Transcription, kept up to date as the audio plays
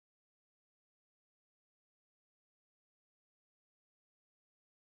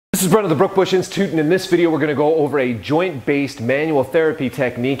This is Brent of the Brookbush Institute, and in this video we're going to go over a joint-based manual therapy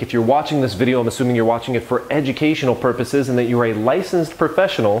technique. If you're watching this video, I'm assuming you're watching it for educational purposes and that you're a licensed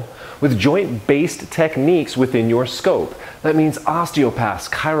professional with joint-based techniques within your scope. That means osteopaths,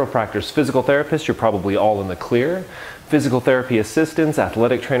 chiropractors, physical therapists, you're probably all in the clear. Physical therapy assistants,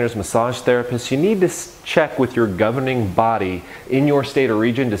 athletic trainers, massage therapists, you need to check with your governing body in your state or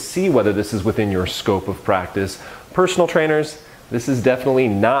region to see whether this is within your scope of practice. Personal trainers, this is definitely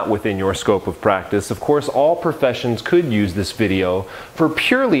not within your scope of practice. Of course, all professions could use this video for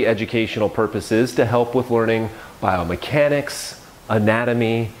purely educational purposes to help with learning biomechanics,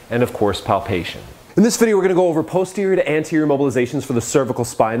 anatomy, and of course, palpation. In this video, we're going to go over posterior to anterior mobilizations for the cervical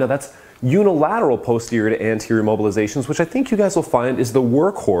spine. Now that's unilateral posterior to anterior mobilizations, which I think you guys will find is the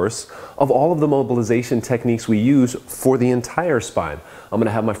workhorse of all of the mobilization techniques we use for the entire spine. I'm going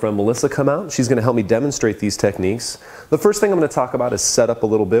to have my friend Melissa come out. She's going to help me demonstrate these techniques. The first thing I'm going to talk about is setup a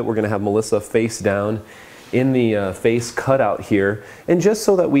little bit. We're going to have Melissa face down in the face cutout here, and just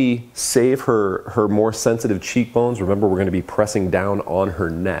so that we save her more sensitive cheekbones, remember we're going to be pressing down on her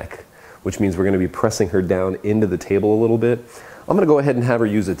neck, which means we're going to be pressing her down into the table a little bit. I'm going to go ahead and have her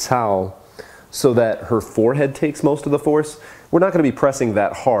use a towel so that her forehead takes most of the force. We're not going to be pressing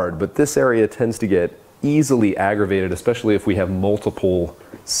that hard, but this area tends to get easily aggravated, especially if we have multiple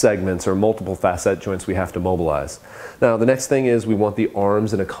segments or multiple facet joints we have to mobilize. Now, the next thing is we want the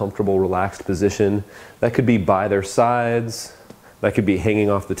arms in a comfortable, relaxed position. That could be by their sides, that could be hanging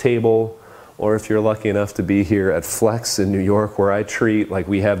off the table, or if you're lucky enough to be here at Flex in New York, where I treat, like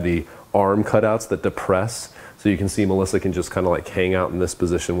we have the arm cutouts that depress. So you can see Melissa can just kind of like hang out in this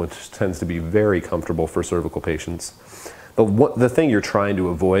position, which tends to be very comfortable for cervical patients. The thing you're trying to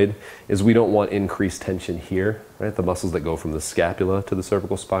avoid is we don't want increased tension here, right? The muscles that go from the scapula to the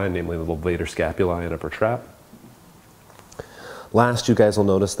cervical spine, namely the levator scapulae and upper trap. Last, you guys will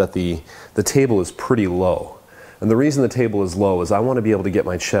notice that the table is pretty low. And the reason the table is low is I want to be able to get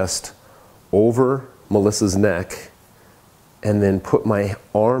my chest over Melissa's neck and then put my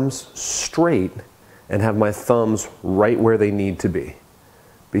arms straight and have my thumbs right where they need to be.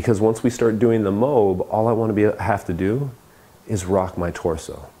 Because once we start doing the mob, all I want to have to do is rock my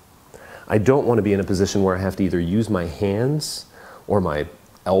torso. I don't want to be in a position where I have to either use my hands or my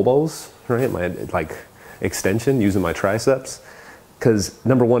elbows, right? My like extension, using my triceps. Because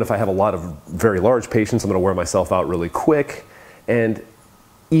number one, if I have a lot of very large patients, I'm going to wear myself out really quick. And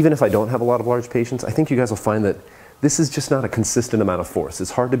even if I don't have a lot of large patients, I think you guys will find that this is just not a consistent amount of force.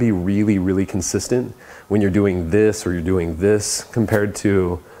 It's hard to be really, really consistent when you're doing this or you're doing this compared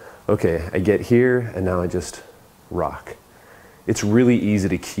to, okay, I get here and now I just rock. It's really easy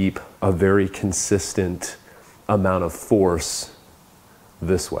to keep a very consistent amount of force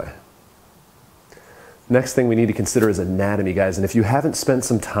this way. Next thing we need to consider is anatomy, guys. And if you haven't spent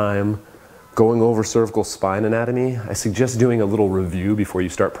some time going over cervical spine anatomy, I suggest doing a little review before you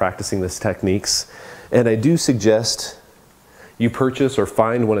start practicing these techniques. And I do suggest you purchase or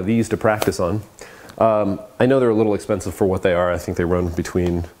find one of these to practice on. I know they're a little expensive for what they are. I think they run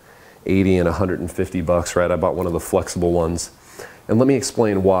between 80 and 150 bucks, right? I bought one of the flexible ones. And let me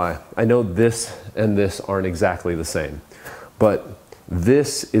explain why. I know this and this aren't exactly the same, but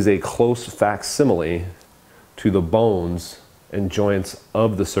this is a close facsimile to the bones and joints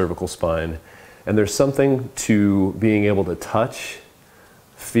of the cervical spine. And there's something to being able to touch,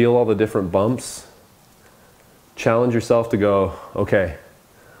 feel all the different bumps, challenge yourself to go, okay,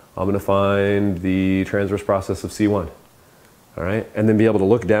 I'm going to find the transverse process of C1, all right? And then be able to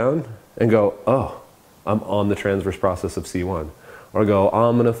look down and go, oh, I'm on the transverse process of C1. Or go,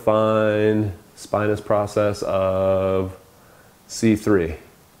 I'm going to find spinous process of C3.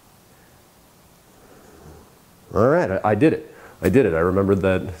 All right, I did it. I did it. I remembered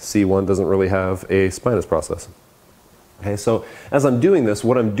that C1 doesn't really have a spinous process. Okay, so as I'm doing this,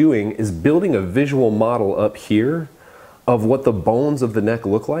 what I'm doing is building a visual model up here of what the bones of the neck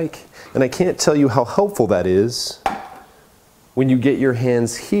look like. And I can't tell you how helpful that is when you get your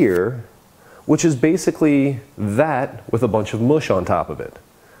hands here, which is basically that with a bunch of mush on top of it.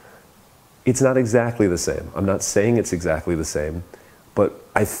 It's not exactly the same. I'm not saying it's exactly the same, but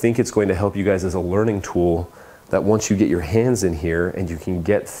I think it's going to help you guys as a learning tool that once you get your hands in here and you can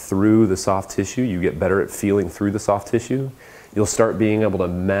get through the soft tissue, you get better at feeling through the soft tissue, you'll start being able to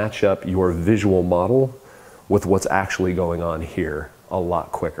match up your visual model with what's actually going on here a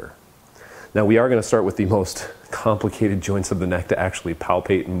lot quicker. Now we are going to start with the most complicated joints of the neck to actually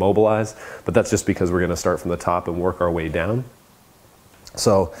palpate and mobilize, but that's just because we're going to start from the top and work our way down.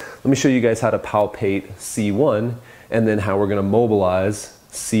 So let me show you guys how to palpate C1 and then how we're going to mobilize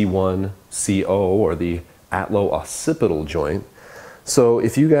C1, CO, or the atlo-occipital joint. So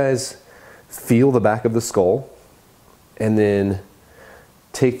if you guys feel the back of the skull and then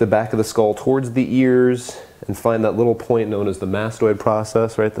take the back of the skull towards the ears and find that little point known as the mastoid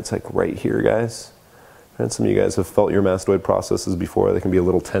process, right? That's like right here, guys. Right? Some of you guys have felt your mastoid processes before. They can be a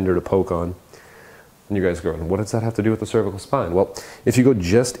little tender to poke on. And you guys are going, what does that have to do with the cervical spine? Well, if you go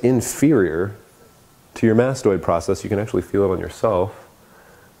just inferior to your mastoid process, you can actually feel it on yourself.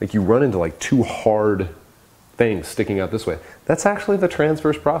 Like you run into like two hard things sticking out this way. That's actually the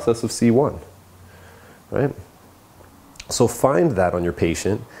transverse process of C1, right? So find that on your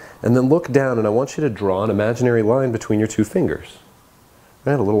patient and then look down, and I want you to draw an imaginary line between your two fingers,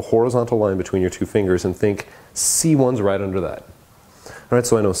 right? A little horizontal line between your two fingers, and think C1's right under that. All right,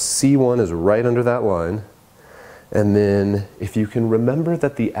 so I know C1 is right under that line, and then if you can remember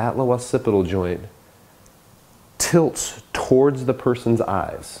that the atlo-occipital joint tilts towards the person's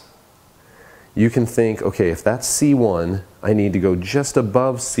eyes, you can think, okay, if that's C1, I need to go just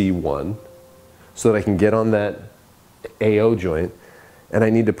above C1 so that I can get on that AO joint, and I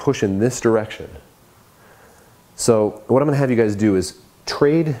need to push in this direction. So what I'm going to have you guys do is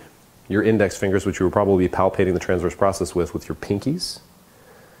trade your index fingers, which you will probably be palpating the transverse process with your pinkies.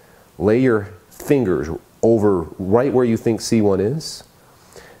 Lay your fingers over right where you think C1 is,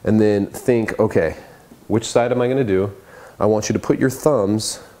 and then think, okay, which side am I going to do? I want you to put your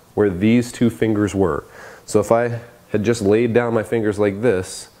thumbs where these two fingers were. So if I had just laid down my fingers like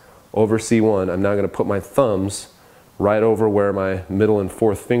this over C1, I'm now going to put my thumbs right over where my middle and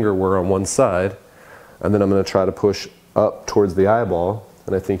fourth finger were on one side, and then I'm going to try to push up towards the eyeball,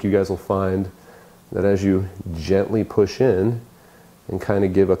 and I think you guys will find that as you gently push in and kind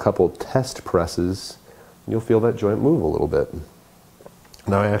of give a couple test presses, you'll feel that joint move a little bit.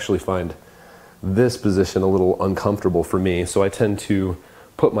 Now I actually find this position a little uncomfortable for me, so I tend to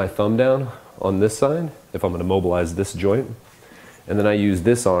put my thumb down on this side if I'm going to mobilize this joint, and then I use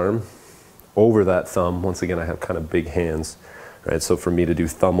this arm over that thumb. Once again, I have kind of big hands, right? So for me to do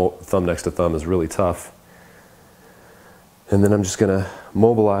thumb next to thumb is really tough. And then I'm just going to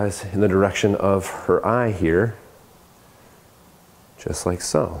mobilize in the direction of her eye here, just like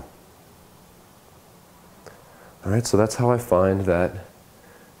so. All right, so that's how I find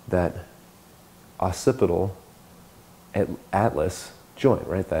that occipital atlas joint,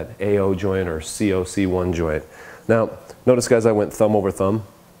 right? That AO joint or COC1 joint. Now, notice guys, I went thumb over thumb.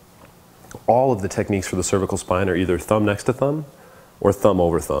 All of the techniques for the cervical spine are either thumb next to thumb or thumb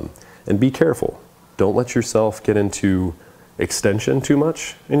over thumb. And be careful. Don't let yourself get into extension too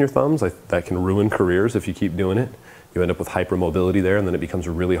much in your thumbs. That can ruin careers if you keep doing it. You end up with hypermobility there, and then it becomes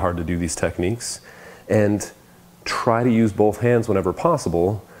really hard to do these techniques. And try to use both hands whenever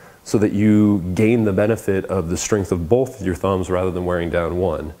possible so that you gain the benefit of the strength of both your thumbs rather than wearing down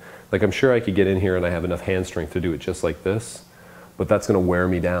one. Like I'm sure I could get in here and I have enough hand strength to do it just like this, but that's going to wear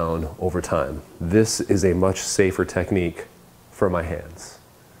me down over time. This is a much safer technique for my hands.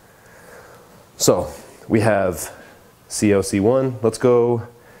 So we have COC1, let's go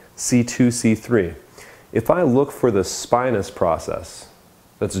C2, C3. If I look for the spinous process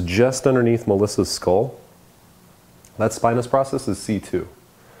that's just underneath Melissa's skull, that spinous process is C2.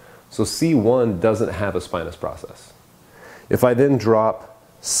 So C1 doesn't have a spinous process. If I then drop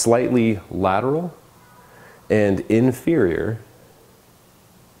slightly lateral and inferior,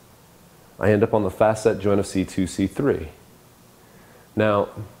 I end up on the facet joint of C2, C3. Now,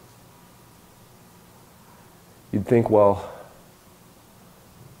 you'd think, well,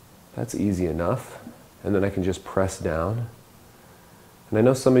 that's easy enough, and then I can just press down. And I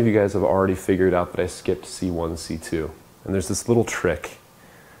know some of you guys have already figured out that I skipped C1, C2. And there's this little trick,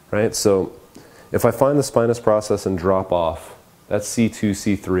 right? So if I find the spinous process and drop off, that's C2,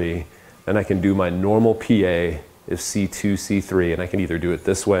 C3, and I can do my normal PA is C2, C3, and I can either do it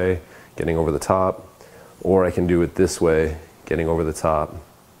this way, getting over the top, or I can do it this way, getting over the top.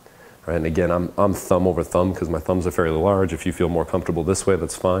 Right? And again, I'm thumb over thumb because my thumbs are fairly large. If you feel more comfortable this way,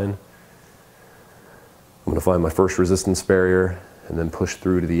 that's fine. I'm going to find my first resistance barrier and then push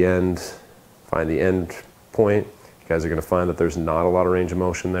through to the end, find the end point. You guys are going to find that there's not a lot of range of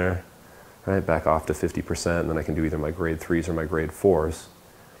motion there. Right? Back off to 50%, and then I can do either my grade 3s or my grade 4s.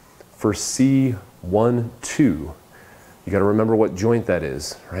 For C1, 2, you got to remember what joint that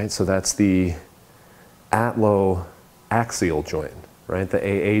is, right? So that's the atlo-axial joint, right? The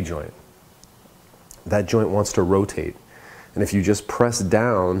AA joint. That joint wants to rotate. And if you just press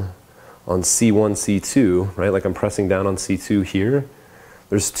down on C1, C2, right? Like I'm pressing down on C2 here,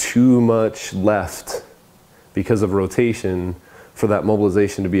 there's too much left because of rotation for that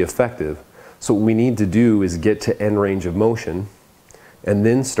mobilization to be effective. So what we need to do is get to end range of motion and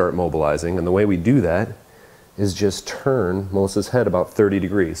then start mobilizing. And the way we do that is just turn Melissa's head about 30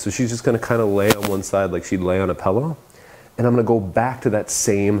 degrees. So she's just gonna kind of lay on one side like she'd lay on a pillow. And I'm gonna go back to that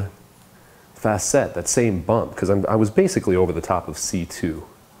same facet, that same bump, because I was basically over the top of C2.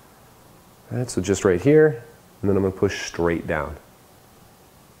 All right, so just right here, and then I'm gonna push straight down.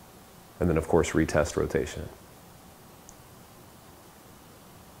 And then of course, retest rotation.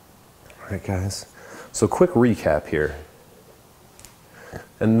 All right, guys. So quick recap here.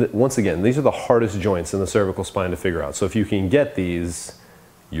 And once again, these are the hardest joints in the cervical spine to figure out. So if you can get these,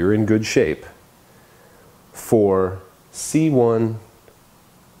 you're in good shape. For C1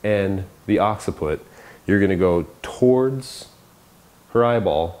 and the occiput, you're going to go towards her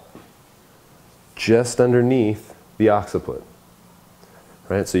eyeball, just underneath the occiput.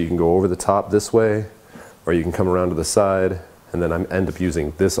 Right? So you can go over the top this way, or you can come around to the side, and then I end up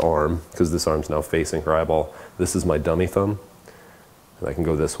using this arm, because this arm's now facing her eyeball. This is my dummy thumb. And I can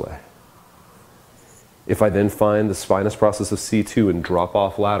go this way. If I then find the spinous process of C2 and drop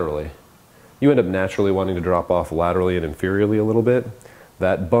off laterally, you end up naturally wanting to drop off laterally and inferiorly a little bit.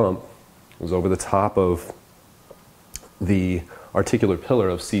 That bump was over the top of the articular pillar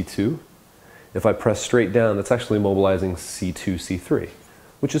of C2. If I press straight down, that's actually mobilizing C2, C3,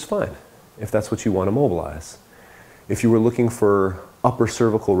 which is fine if that's what you want to mobilize. If you were looking for upper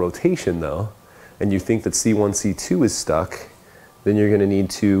cervical rotation though, and you think that C1, C2 is stuck, then you're going to need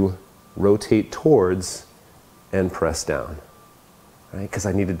to rotate towards and press down, right? Because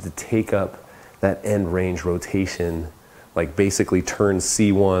I needed to take up that end range rotation, like basically turn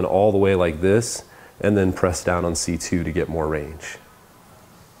C1 all the way like this, and then press down on C2 to get more range.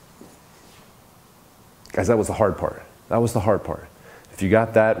 Guys, that was the hard part. That was the hard part. If you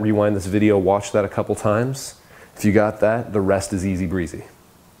got that, rewind this video, watch that a couple times. If you got that, the rest is easy breezy.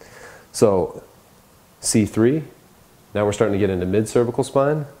 So C3, now we're starting to get into mid-cervical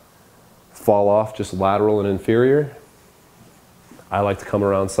spine. Fall off just lateral and inferior. I like to come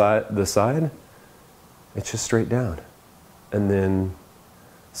around the side. It's just straight down. And then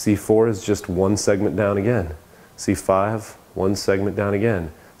C4 is just one segment down again. C5, one segment down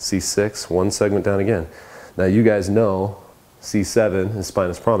again. C6, one segment down again. Now you guys know C7 is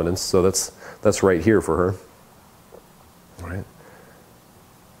spinous prominence, so that's right here for her. All right?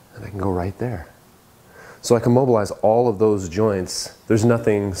 And I can go right there. So I can mobilize all of those joints. There's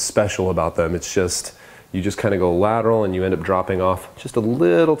nothing special about them. It's just, you just kind of go lateral and you end up dropping off just a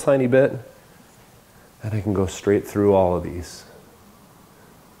little tiny bit. And I can go straight through all of these.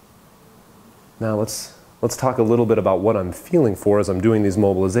 Now let's talk a little bit about what I'm feeling for as I'm doing these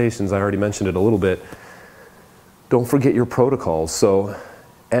mobilizations. I already mentioned it a little bit. Don't forget your protocols. So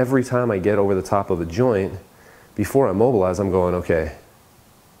every time I get over the top of a joint, before I mobilize, I'm going, okay,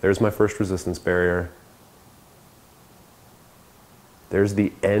 there's my first resistance barrier. There's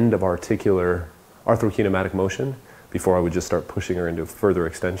the end of articular arthrokinematic motion before I would just start pushing her into further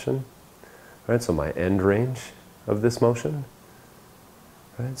extension. Right, so my end range of this motion.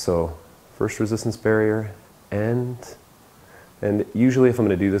 Right, so first resistance barrier, end. And usually if I'm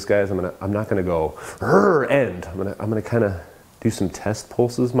going to do this, guys, I'm not going to go end. I'm going to kind of do some test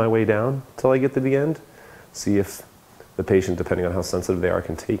pulses my way down until I get to the end. See if the patient, depending on how sensitive they are,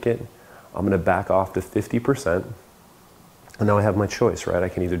 can take it. I'm going to back off to 50%. And now I have my choice, right? I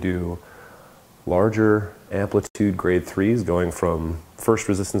can either do larger amplitude grade 3s going from first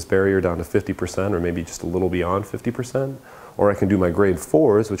resistance barrier down to 50% or maybe just a little beyond 50%. Or I can do my grade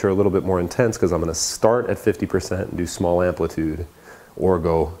 4s, which are a little bit more intense because I'm going to start at 50% and do small amplitude or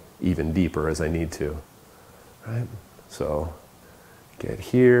go even deeper as I need to. Right? So get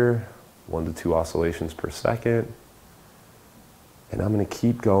here, 1 to 2 oscillations per second. And I'm going to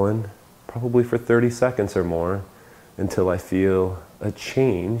keep going probably for 30 seconds or more until I feel a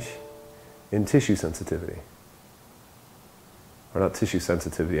change in tissue sensitivity. Or not tissue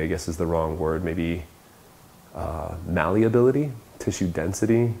sensitivity, I guess is the wrong word. Maybe malleability, tissue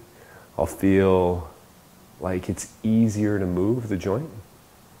density. I'll feel like it's easier to move the joint.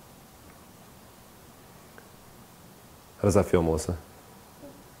 How does that feel, Melissa?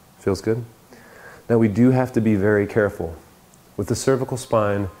 Feels good? Now we do have to be very careful. With the cervical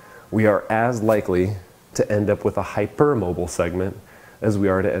spine, we are as likely to end up with a hypermobile segment as we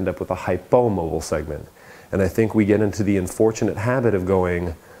are to end up with a hypomobile segment. And I think we get into the unfortunate habit of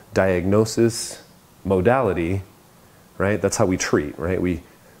going diagnosis, modality, right? That's how we treat, right?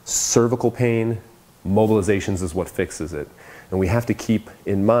 Cervical pain, mobilizations is what fixes it. And we have to keep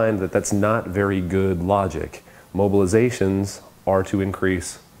in mind that that's not very good logic. Mobilizations are to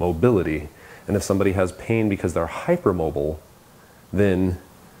increase mobility. And if somebody has pain because they're hypermobile, then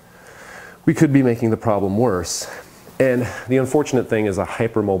we could be making the problem worse. And the unfortunate thing is a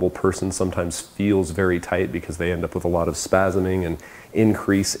hypermobile person sometimes feels very tight because they end up with a lot of spasming and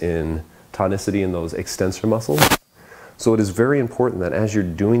increase in tonicity in those extensor muscles. So it is very important that as you're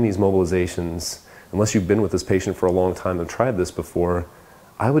doing these mobilizations, unless you've been with this patient for a long time and tried this before,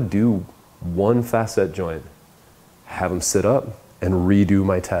 I would do one facet joint, have them sit up and redo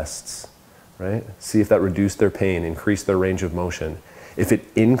my tests, right? See if that reduced their pain, increased their range of motion. If it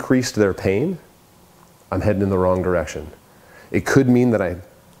increased their pain, I'm heading in the wrong direction. It could mean that I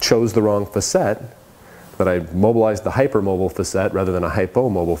chose the wrong facet, that I mobilized the hypermobile facet rather than a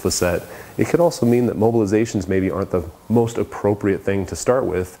hypomobile facet. It could also mean that mobilizations maybe aren't the most appropriate thing to start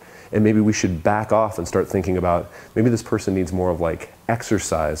with, and maybe we should back off and start thinking about maybe this person needs more of like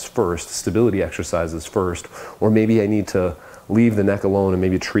exercise first, stability exercises first, or maybe I need to leave the neck alone and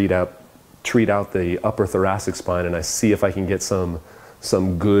maybe treat out the upper thoracic spine, and I see if I can get some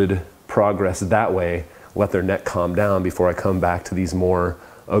good progress that way, let their neck calm down before I come back to these more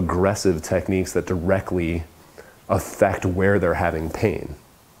aggressive techniques that directly affect where they're having pain.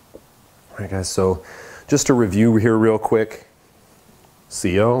 All right, guys, so just to review here real quick,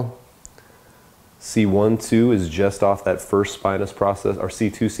 CO, C1, 2 is just off that first spinous process, or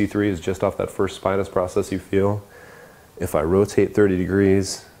C2, C3 is just off that first spinous process you feel. If I rotate 30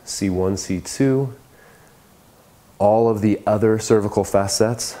 degrees, C1, C2, all of the other cervical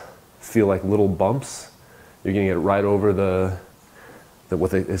facets feel like little bumps. You're getting it right over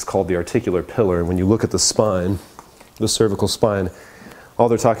what is called the articular pillar. And when you look at the spine, the cervical spine, all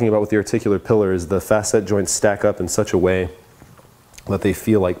they're talking about with the articular pillar is the facet joints stack up in such a way that they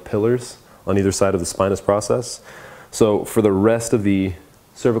feel like pillars on either side of the spinous process. So for the rest of the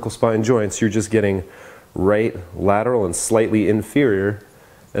cervical spine joints, you're just getting right lateral and slightly inferior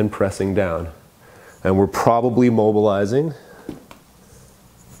and pressing down. And we're probably mobilizing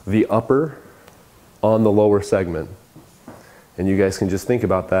the upper on the lower segment. And you guys can just think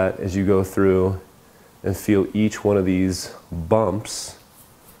about that as you go through and feel each one of these bumps,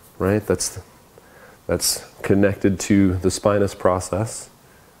 right? That's connected to the spinous process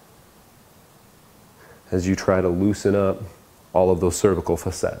as you try to loosen up all of those cervical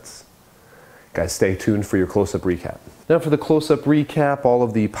facets. Guys, stay tuned for your close-up recap. Now for the close-up recap, all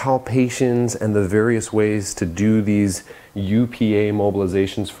of the palpations and the various ways to do these UPA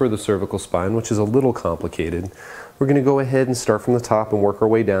mobilizations for the cervical spine, which is a little complicated. We're going to go ahead and start from the top and work our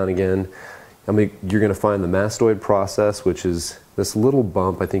way down again. You're going to find the mastoid process, which is this little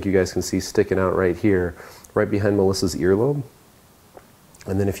bump I think you guys can see sticking out right here, right behind Melissa's earlobe.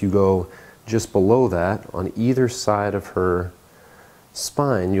 And then if you go just below that, on either side of her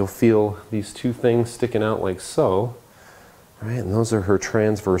spine, you'll feel these two things sticking out like so, right? And those are her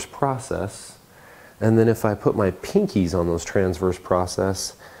transverse process. And then if I put my pinkies on those transverse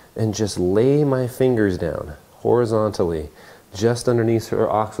process and just lay my fingers down horizontally, just underneath her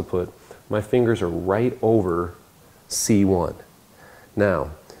occiput, my fingers are right over C1.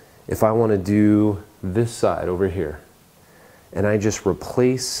 Now, if I want to do this side over here, and I just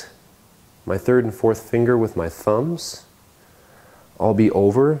replace my third and fourth finger with my thumbs, I'll be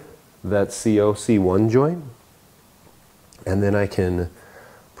over that CO-C1 joint, and then I can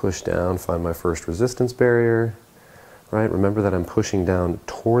push down, find my first resistance barrier, right? Remember that I'm pushing down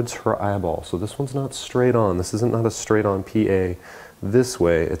towards her eyeball. So this one's not straight on. This isn't not a straight on PA this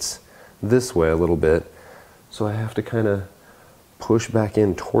way. It's this way a little bit. So I have to kind of push back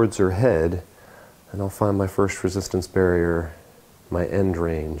in towards her head, and I'll find my first resistance barrier, my end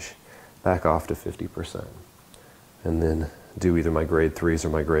range, back off to 50%. And then do either my grade 3s or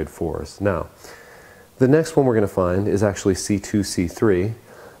my grade 4s. Now, the next one we're going to find is actually C2, C3.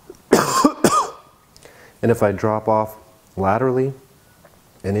 And if I drop off laterally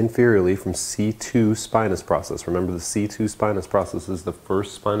and inferiorly from C2 spinous process, remember the C2 spinous process is the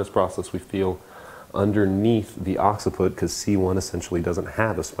first spinous process we feel underneath the occiput, because C1 essentially doesn't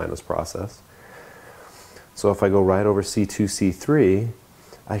have a spinous process. So if I go right over C2, C3,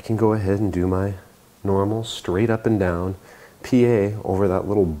 I can go ahead and do my normal straight up and down PA over that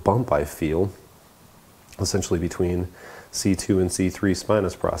little bump I feel, essentially between C2 and C3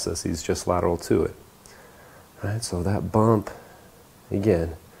 spinous processes, just lateral to it. Right, so that bump,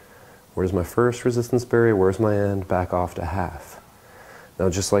 again, where's my first resistance barrier, where's my end, back off to half. Now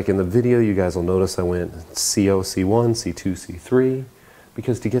just like in the video, you guys will notice I went CO, C1, C2, C3,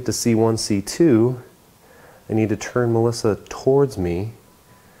 because to get to C1, C2, I need to turn Melissa towards me,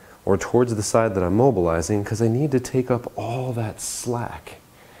 or towards the side that I'm mobilizing, because I need to take up all that slack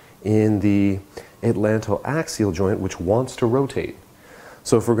in the atlantoaxial joint, which wants to rotate.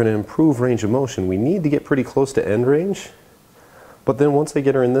 So if we're going to improve range of motion, we need to get pretty close to end range. But then once I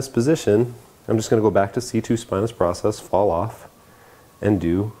get her in this position, I'm just going to go back to C2 spinous process, fall off, and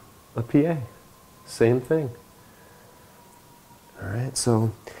do a PA. Same thing. All right,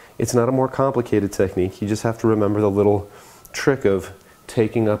 so it's not a more complicated technique. You just have to remember the little trick of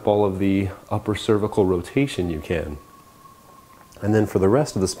taking up all of the upper cervical rotation you can. And then for the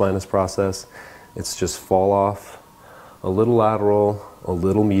rest of the spinous process, it's just fall off, a little lateral, a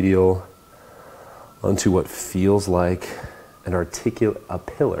little medial, onto what feels like a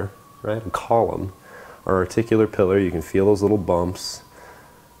pillar, right? A column, or articular pillar. You can feel those little bumps,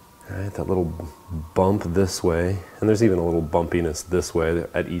 right? That little bump this way, and there's even a little bumpiness this way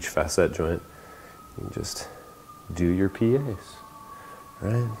at each facet joint. You can just do your PAs,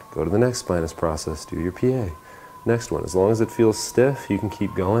 right? Go to the next spinous process, do your PA. Next one, as long as it feels stiff, you can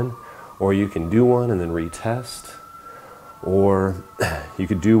keep going, or you can do one and then retest, or you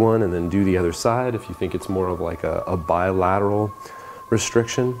could do one and then do the other side if you think it's more of like a bilateral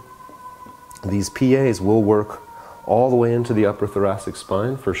restriction. These PAs will work all the way into the upper thoracic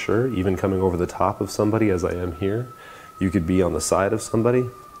spine for sure, even coming over the top of somebody as I am here. You could be on the side of somebody.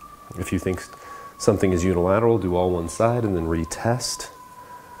 If you think something is unilateral, do all one side and then retest.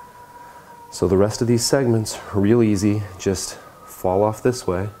 So the rest of these segments are real easy. Just fall off this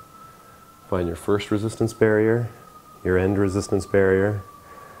way. Find your first resistance barrier, your end resistance barrier,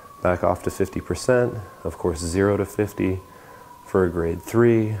 back off to 50%, of course 0 to 50 for a grade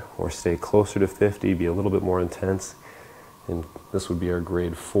 3, or stay closer to 50, be a little bit more intense, and this would be our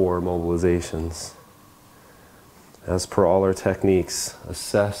grade 4 mobilizations. As per all our techniques,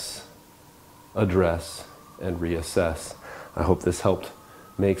 assess, address, and reassess. I hope this helped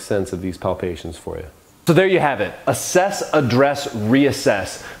make sense of these palpations for you. So there you have it. Assess, address,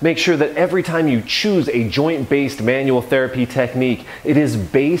 reassess. Make sure that every time you choose a joint-based manual therapy technique, it is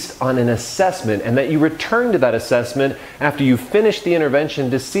based on an assessment, and that you return to that assessment after you finish the intervention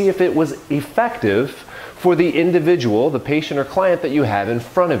to see if it was effective for the individual, the patient or client that you have in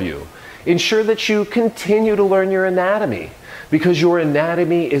front of you. Ensure that you continue to learn your anatomy, because your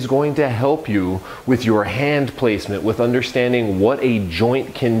anatomy is going to help you with your hand placement, with understanding what a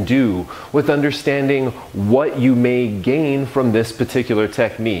joint can do, with understanding what you may gain from this particular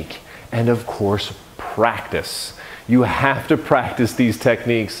technique. And of course, practice. You have to practice these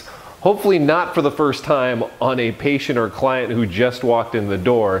techniques, hopefully not for the first time on a patient or client who just walked in the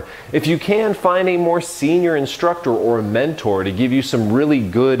door. If you can, find a more senior instructor or a mentor to give you some really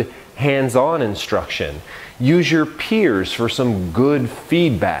good hands-on instruction. Use your peers for some good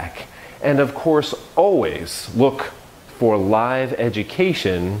feedback. And of course, always look for live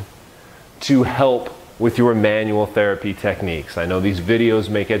education to help with your manual therapy techniques. I know these videos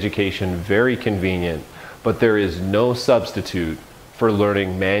make education very convenient, but there is no substitute for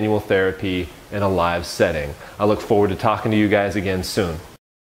learning manual therapy in a live setting. I look forward to talking to you guys again soon.